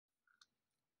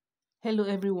Hello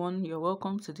everyone, you're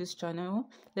welcome to this channel.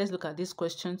 Let's look at this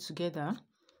question together.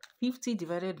 50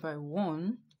 divided by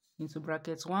 1 into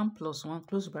brackets 1 plus 1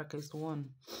 close brackets 1.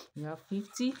 We have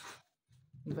 50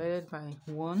 divided by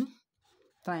 1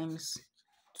 times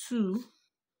 2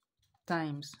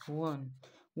 times 1.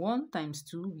 1 times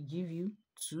 2 will give you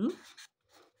 2.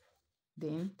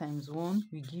 Then times 1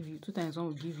 will give you 2 times 1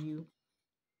 will give you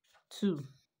 2.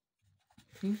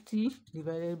 50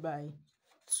 divided by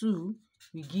 2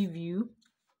 will give you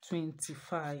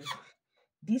 25.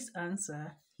 This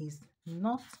answer is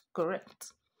not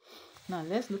correct. Now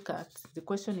let's look at the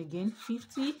question again.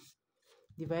 50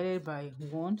 divided by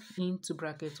 1 into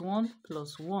bracket 1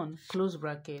 plus 1 close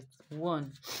bracket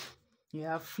 1. You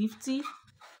have 50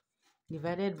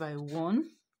 divided by 1.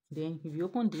 Then if you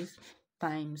open this,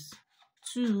 times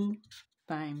 2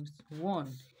 times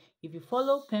 1. If you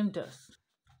follow PEMDAS,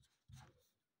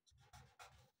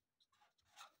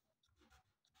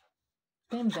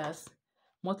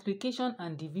 multiplication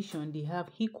and division, they have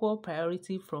equal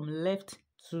priority from left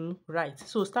to right.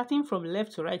 So starting from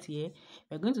left to right here,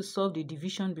 we're going to solve the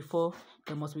division before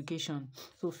the multiplication.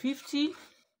 So 50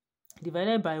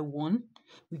 divided by 1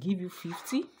 will give you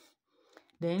 50.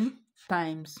 Then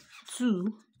times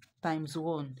 2 times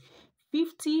 1.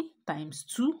 50 times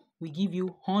 2 will give you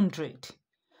 100.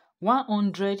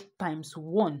 100 times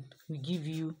 1 will give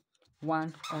you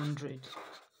 100.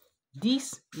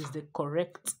 This is the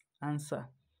correct answer.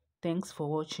 Thanks for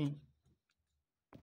watching.